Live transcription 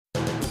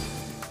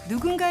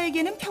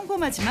누군가에게는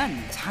평범하지만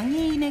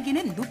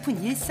장애인에게는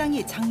높은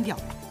일상의 장벽.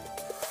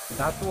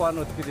 나 또한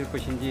어떻게 될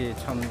것인지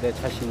참 내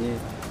자신이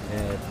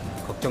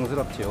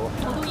걱정스럽지요.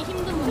 거동이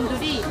힘든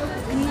분들이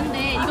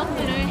있는데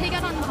이것들을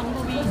해결하는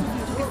방법이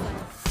있으면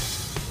좋겠어요.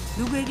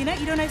 누구에게나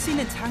일어날 수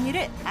있는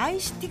장애를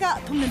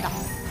ICT가 돕는다.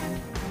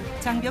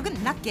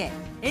 장벽은 낮게,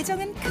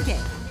 애정은 크게.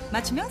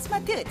 맞춤형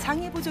스마트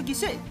장애 보조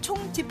기술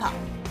총집합.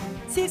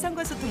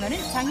 세상과 소통하는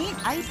장애인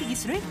IT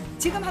기술을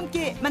지금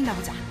함께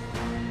만나보자.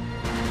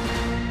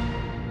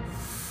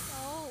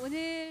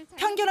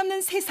 편견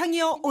없는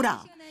세상이여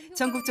오라.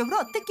 전국적으로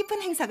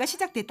뜻깊은 행사가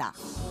시작됐다.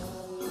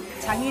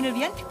 장애인을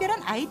위한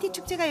특별한 IT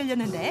축제가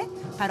열렸는데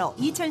바로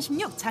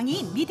 2016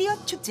 장애인 미디어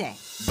축제.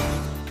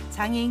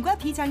 장애인과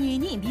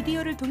비장애인이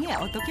미디어를 통해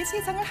어떻게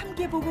세상을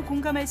함께 보고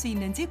공감할 수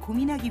있는지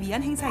고민하기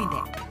위한 행사인데,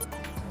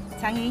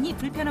 장애인이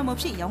불편함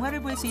없이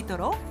영화를 볼 수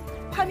있도록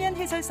화면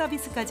해설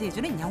서비스까지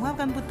해주는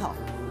영화관부터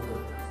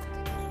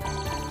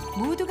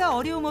모두가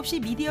어려움 없이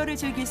미디어를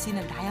즐길 수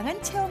있는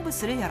다양한 체험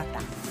부스를 열었다.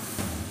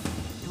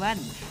 또한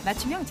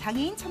맞춤형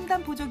장애인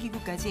첨단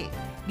보조기구까지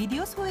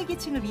미디어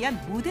소외계층을 위한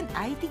모든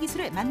IT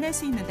기술을 만날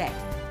수 있는데,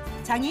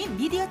 장애인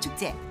미디어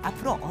축제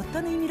앞으로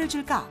어떤 의미를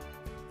줄까?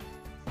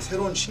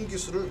 새로운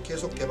신기술을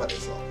계속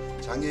개발해서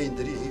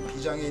장애인들이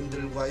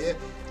비장애인들과의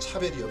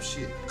차별이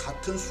없이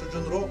같은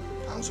수준으로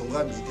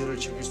방송과 미디어를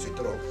즐길 수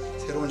있도록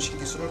새로운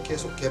신기술을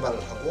계속 개발을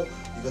하고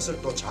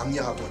이것을 또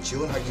장려하고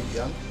지원하기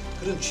위한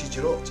그런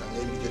취지로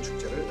장애인 미디어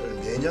축제를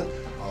매년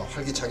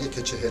활기차게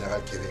개최해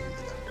나갈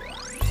계획입니다.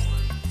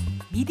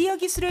 미디어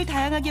기술을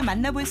다양하게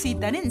만나볼 수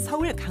있다는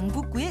서울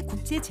강북구의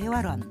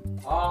국제재활원.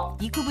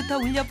 입구부터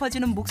울려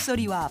퍼지는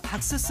목소리와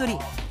박수 소리,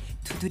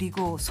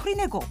 두드리고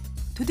소리내고.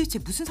 도대체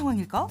무슨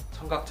상황일까?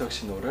 청각적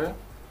신호를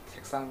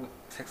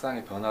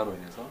색상의 변화로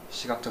인해서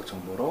시각적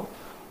정보로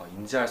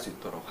인지할 수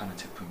있도록 하는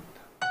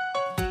제품입니다.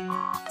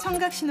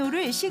 청각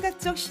신호를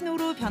시각적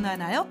신호로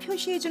변환하여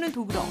표시해주는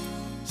도구로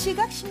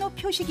시각 신호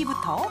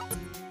표시기부터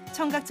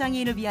청각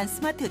장애인을 위한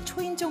스마트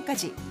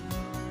초인종까지.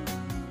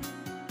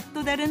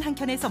 또 다른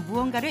한켠에서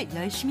무언가를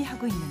열심히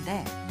하고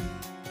있는데,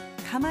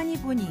 가만히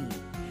보니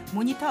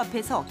모니터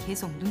앞에서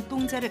계속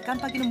눈동자를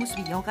깜빡이는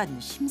모습이 여간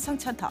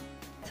심상치 않다.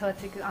 저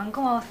지금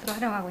안구 마우스로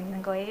활용하고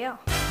있는 거예요.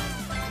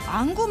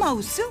 안구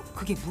마우스?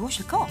 그게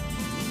무엇일까?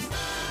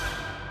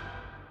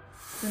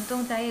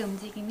 눈동자의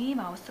움직임이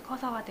마우스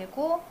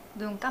커서화되고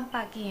눈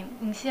깜빡임,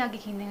 응시하기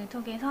기능을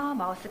통해서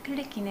마우스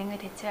클릭 기능을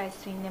대체할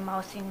수 있는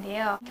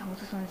마우스인데요.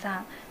 경수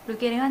손상,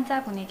 루게르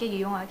환자분에게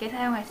유용하게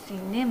사용할 수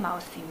있는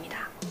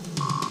마우스입니다.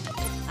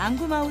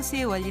 안구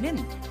마우스의 원리는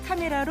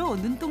카메라로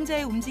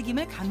눈동자의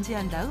움직임을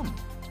감지한 다음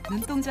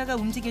눈동자가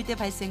움직일 때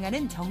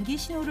발생하는 전기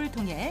신호를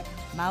통해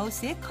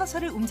마우스의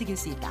커서를 움직일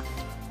수 있다.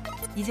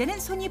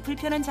 이제는 손이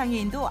불편한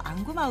장애인도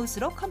안구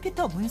마우스로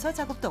컴퓨터 문서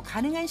작업도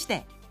가능한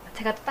시대.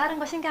 제가 또 다른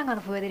거 신기한 거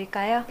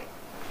보여드릴까요?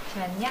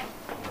 잠시만요.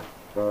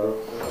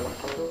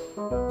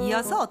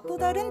 이어서 또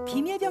다른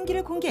비밀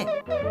병기를 공개.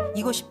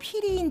 이것이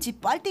피리인지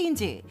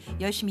빨대인지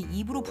열심히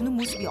입으로 부는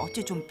모습이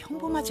어째 좀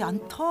평범하지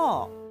않다.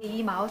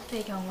 이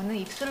마우스의 경우는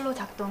입술로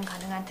작동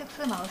가능한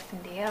특수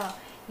마우스인데요.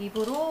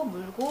 입으로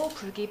물고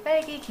불기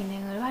빨기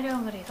기능을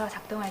활용을 해서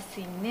작동할 수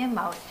있는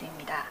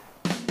마우스입니다.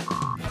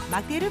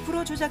 막대를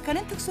불어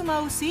조작하는 특수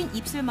마우스인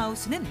입술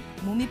마우스는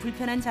몸이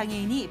불편한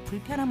장애인이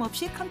불편함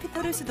없이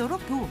컴퓨터를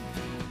쓰도록 도움.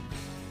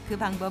 그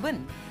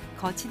방법은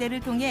거치대를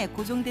통해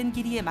고정된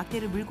길이의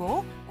막대를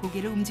물고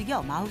고개를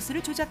움직여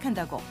마우스를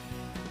조작한다고.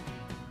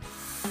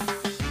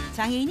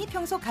 장애인이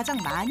평소 가장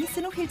많이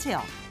쓰는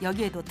휠체어,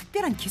 여기에도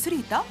특별한 기술이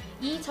있다?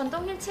 이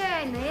전동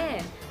휠체어에는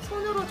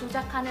손으로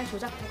조작하는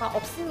조작부가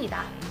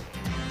없습니다.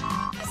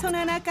 손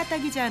하나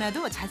까딱이지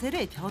않아도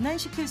자세를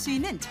변환시킬 수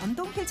있는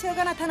전동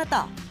휠체어가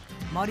나타났다.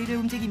 머리를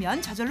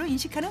움직이면 저절로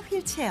인식하는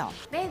휠체어.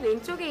 맨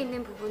왼쪽에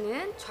있는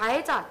부분은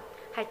좌회전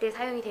할 때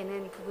사용이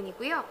되는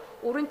부분이고요.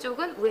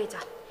 오른쪽은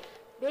우회전.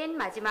 맨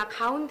마지막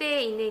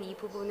가운데에 있는 이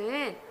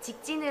부분은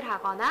직진을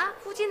하거나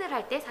후진을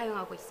할 때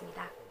사용하고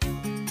있습니다.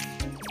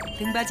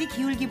 등받이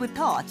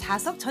기울기부터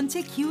좌석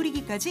전체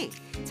기울이기까지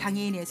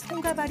장애인의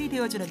손과 발이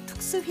되어주는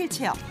특수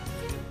휠체어.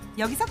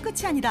 여기서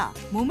끝이 아니다.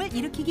 몸을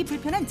일으키기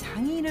불편한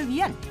장애인을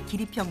위한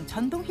기립형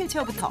전동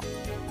휠체어부터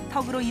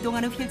턱으로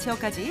이동하는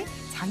휠체어까지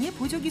장애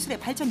보조 기술의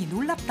발전이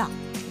놀랍다.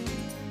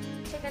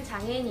 최근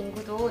장애인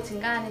인구도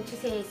증가하는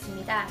추세에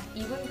있습니다.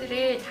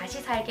 이분들을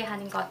다시 살게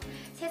하는 것,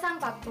 세상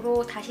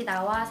밖으로 다시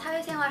나와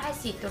사회생활 할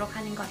수 있도록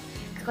하는 것,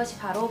 그것이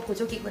바로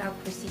보조기구라고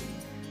볼 수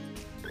있습니다.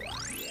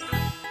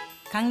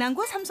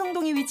 강남구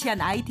삼성동에 위치한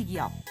IT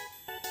기업.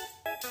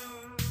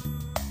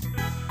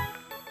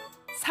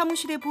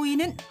 사무실에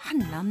보이는 한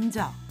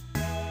남자.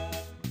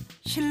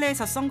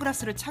 실내에서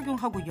선글라스를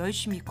착용하고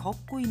열심히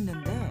걷고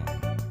있는데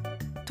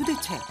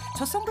도대체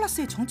저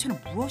선글라스의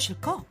정체는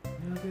무엇일까?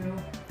 안녕하세요.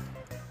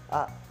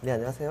 네,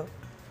 안녕하세요.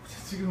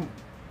 혹시 지금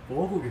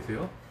뭐 하고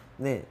계세요?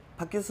 네,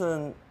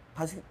 파킨슨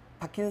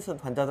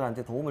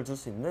환자들한테 도움을 줄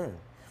수 있는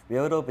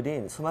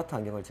웨어러블인 스마트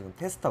안경을 지금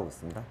테스트하고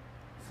있습니다.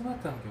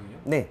 스마트 안경이요?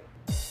 네.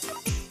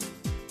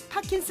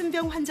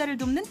 파킨슨병 환자를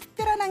돕는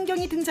특별한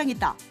안경이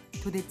등장했다.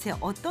 도대체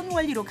어떤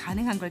원리로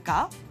가능한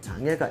걸까?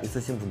 장애가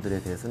있으신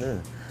분들에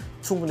대해서는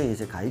충분히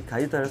이제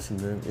가이드할 수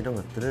있는 이런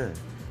것들을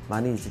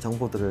많이 이제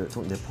정보들을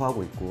좀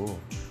내포하고 있고,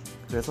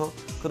 그래서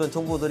그런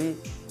정보들이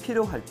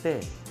필요할 때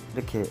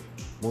이렇게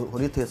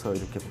모니터에서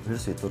이렇게 볼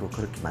수 있도록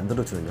그렇게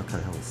만들어주는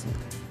역할을 하고 있습니다.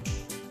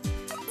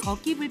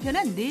 걷기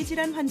불편한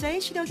뇌질환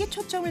환자의 시력에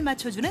초점을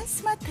맞춰주는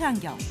스마트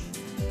안경.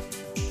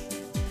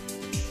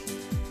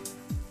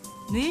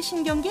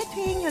 뇌신경계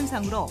퇴행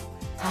현상으로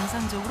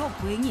정상적으로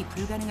보행이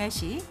불가능할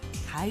시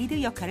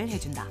가이드 역할을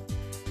해준다.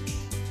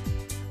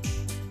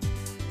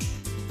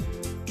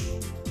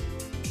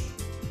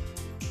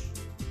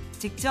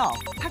 직접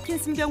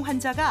파킨슨병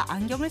환자가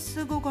안경을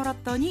쓰고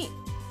걸었더니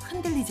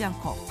흔들리지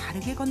않고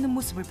바르게 걷는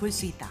모습을 볼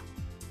수 있다.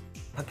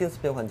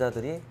 파킨슨병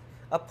환자들이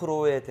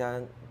앞으로에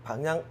대한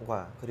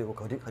방향과 그리고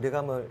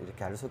거리감을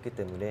이렇게 알 수 있기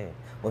때문에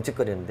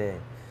멈칫거리는데,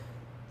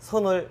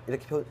 선을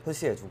이렇게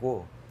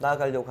표시해주고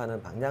나아가려고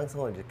하는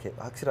방향성을 이렇게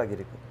확실하게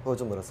이렇게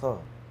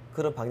보여줌으로써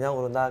그런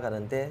방향으로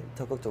나아가는데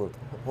적극적으로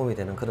도움이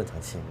되는 그런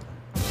장치입니다.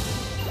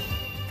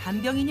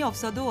 간병인이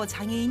없어도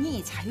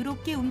장애인이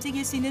자유롭게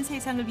움직일 수 있는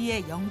세상을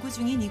위해 연구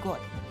중인 이곳.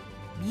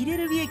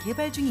 미래를 위해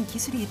개발 중인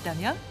기술이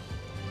있다면?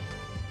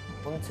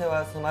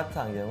 본체와 스마트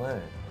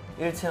안경을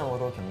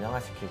일체형으로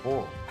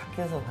경량화시키고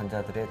파킨슨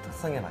환자들의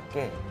특성에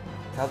맞게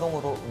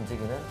자동으로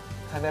움직이는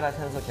카메라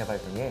센서 개발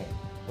등에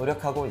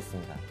노력하고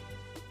있습니다.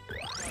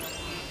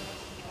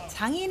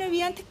 장애인을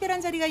위한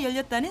특별한 자리가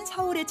열렸다는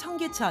서울의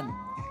청계천.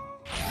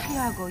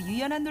 화려하고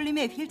유연한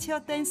놀림의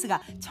휠체어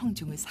댄스가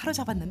청중을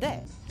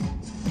사로잡았는데,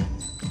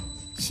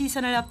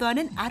 시선을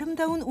압도하는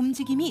아름다운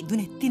움직임이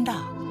눈에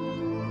띈다.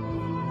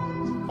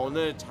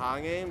 오늘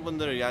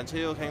장애인분들을 위한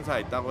체육 행사가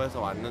있다고 해서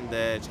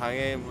왔는데,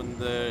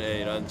 장애인분들의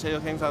이런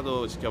체육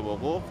행사도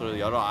지켜보고 그리고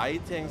여러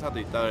IT 행사도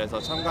있다고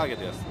해서 참가하게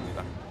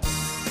되었습니다.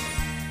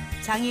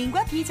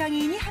 장애인과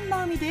비장애인이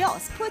한마음이 되어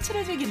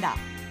스포츠를 즐긴다.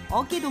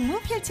 어깨동무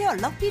휠체어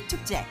럭비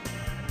축제.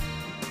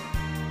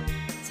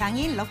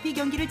 장애인 럭비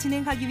경기를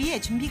진행하기 위해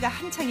준비가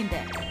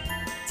한창인데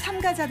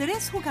참가자들의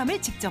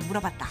소감을 직접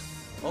물어봤다.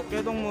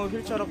 어깨동무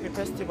휠체어 럭비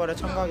페스티벌에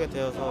참가하게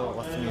되어서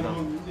왔습니다.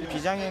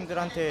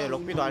 비장애인들한테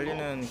럭비도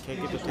알리는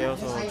계기도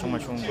되어서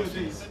정말 좋은 것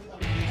같습니다.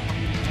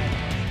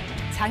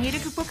 장애를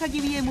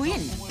극복하기 위해 모인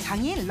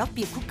장애인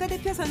럭비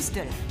국가대표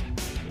선수들.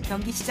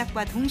 경기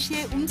시작과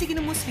동시에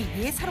움직이는 모습이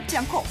예사롭지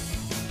않고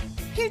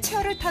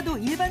휠체어를 타도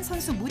일반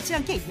선수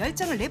못지않게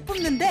열정을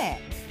내뿜는데,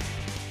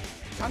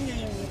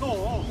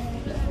 장애인도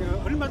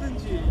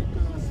얼마든지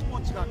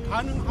스포츠가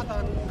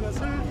가능하다는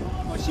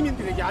것을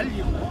시민들에게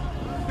알리고,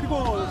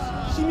 그리고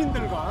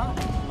시민들과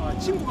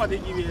친구가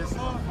되기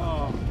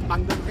위해서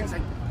만든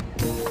행사입니다.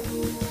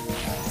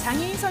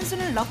 장애인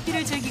선수는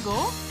럭비를 즐기고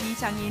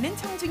비장애인은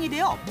청중이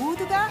되어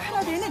모두가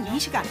하나 되는 이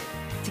시간.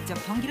 직접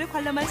경기를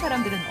관람한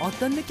사람들은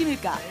어떤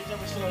느낌일까?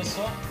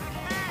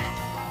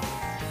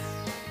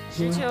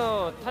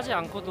 휠체어 타지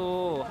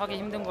않고도 하기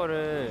힘든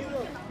거를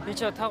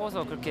휠체어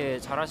타고서 그렇게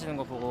잘하시는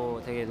거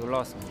보고 되게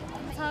놀라웠습니다.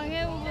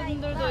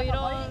 장애인분들도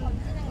이런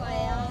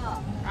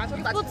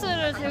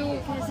스포츠를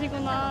배우고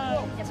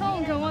계시구나.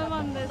 처음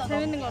경험해봤는데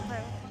재밌는 것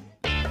같아요.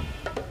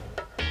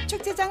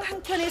 축제장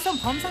한켠에선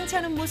범상치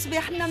않은 모습의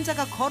한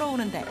남자가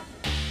걸어오는데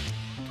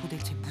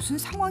도대체 무슨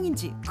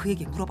상황인지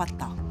그에게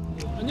물어봤다.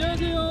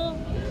 안녕하세요.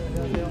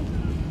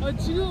 안녕하세요.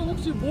 지금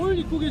혹시 뭘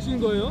입고 계신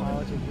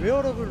거예요? 지금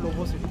웨어러블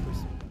로봇을 입고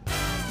있습니다.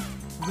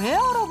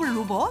 웨어러블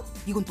로봇?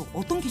 이건 또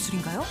어떤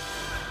기술인가요?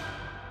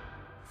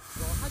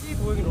 하지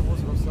보행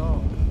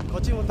로봇으로서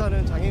걷지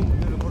못하는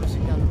장애인분들을 걸을 수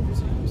있게 하는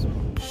로봇을 입고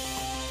있습니다.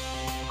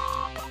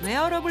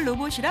 웨어러블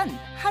로봇이란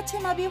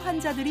하체마비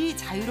환자들이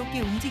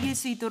자유롭게 움직일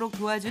수 있도록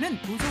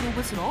도와주는 보조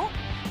로봇으로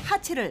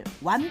하체를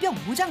완벽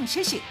무장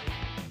실시.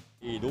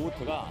 이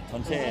로봇가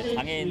전체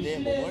장애인의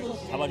몸을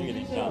잡아주게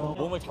됩니다.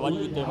 몸을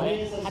잡아주기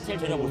때문에 하체를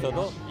전혀 못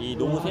써도 이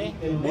로봇의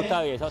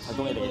모터에 의해서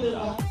작동해야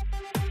됩니다.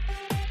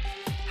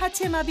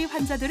 하체마비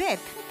환자들의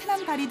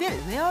튼튼한 발이 될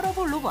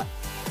웨어러블 로봇.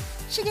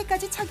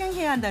 시계까지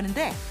착용해야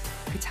한다는데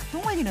그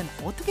작동 원리는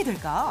어떻게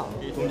될까?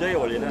 이 동작의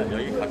원리는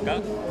여기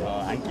각각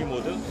앉기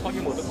모드, 서기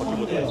모드, 걷기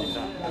모드가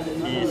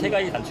있습니다. 이 세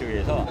가지 단축에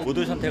의해서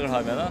모드 선택을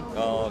하면은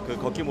그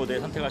걷기 모드에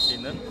선택할 수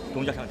있는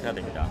동작 상태가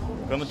됩니다.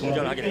 그러면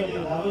동작을 하게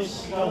됩니다.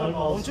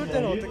 멈출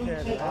때는 어떻게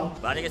해야 돼요?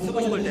 만약에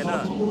쓰고 싶을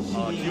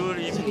때는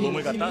기울임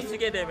몸을 갖다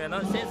쓰게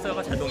되면은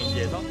센서가 자동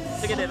인지해서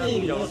쓰게 되는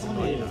동작으로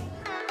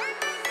들어갑니다.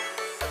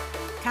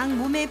 각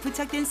몸에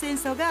부착된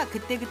센서가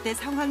그때그때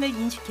상황을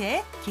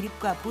인식해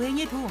기립과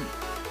보행에 도움.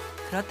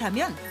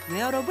 그렇다면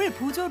웨어러블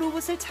보조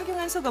로봇을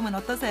착용한 소감은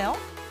어떠세요?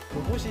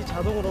 로봇이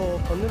자동으로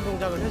걷는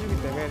동작을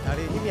해주기 때문에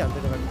다리에 힘이 안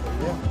들어가기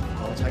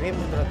때문에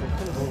장애인분들한테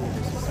큰 도움이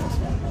될 수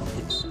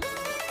있습니다.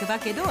 그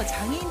밖에도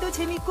장애인도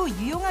재밌고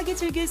유용하게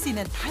즐길 수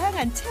있는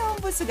다양한 체험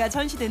부스가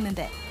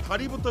전시됐는데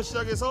다리부터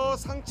시작해서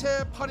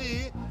상체,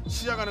 팔이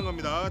시작하는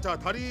겁니다. 자,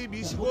 다리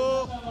미시고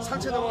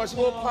상체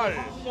넘어가시고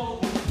팔,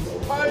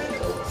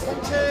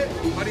 상체,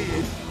 다리.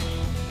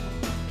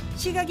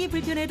 시각이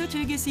불편해도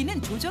즐길 수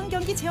있는 조정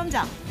경기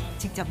체험장.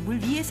 직접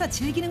물 위에서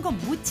즐기는 건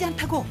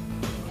못지않다고.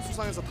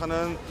 수상해서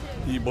타는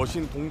이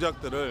머신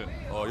동작들을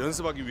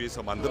연습하기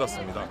위해서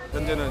만들었습니다.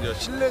 현재는 이제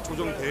실내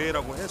조정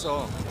대회라고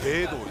해서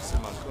대회도 있을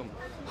만큼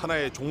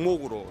하나의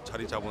종목으로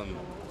자리 잡은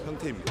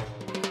형태입니다.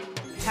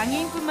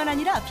 장애인뿐만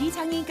아니라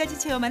비장애인까지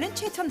체험하는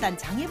최첨단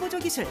장애 보조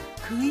기술.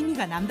 그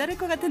의미가 남다를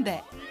것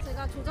같은데.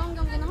 제가 조정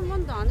경기는 한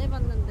번도 안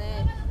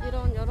해봤는데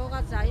이런 여러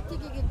가지 IT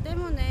기기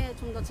때문에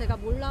좀 더 제가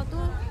몰라도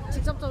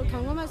직접적으로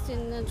경험할 수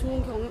있는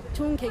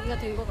좋은 계기가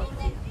된 것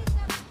같아요.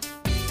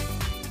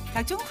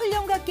 각종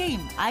훈련과 게임,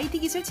 IT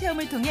기술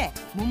체험을 통해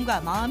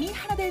몸과 마음이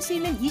하나 될 수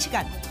있는 이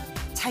시간.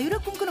 자유를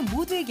꿈꾸는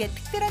모두에게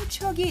특별한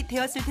추억이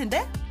되었을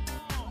텐데.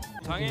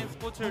 장애인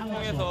스포츠를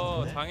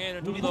통해서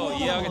장애인을 좀 더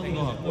이해하게 된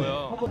것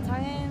같고요.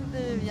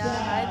 장애인들 위한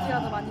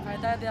IT가 더 많이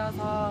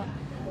발달되어서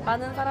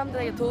많은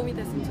사람들에게 도움이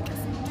됐으면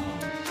좋겠습니다.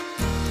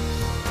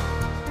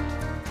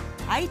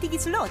 IT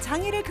기술로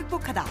장애를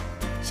극복하다.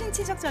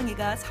 신체적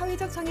장애가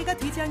사회적 장애가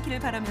되지 않기를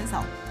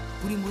바라면서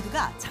우리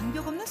모두가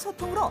장벽 없는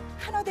소통으로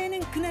하나 되는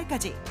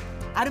그날까지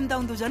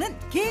아름다운 도전은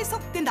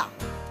계속된다.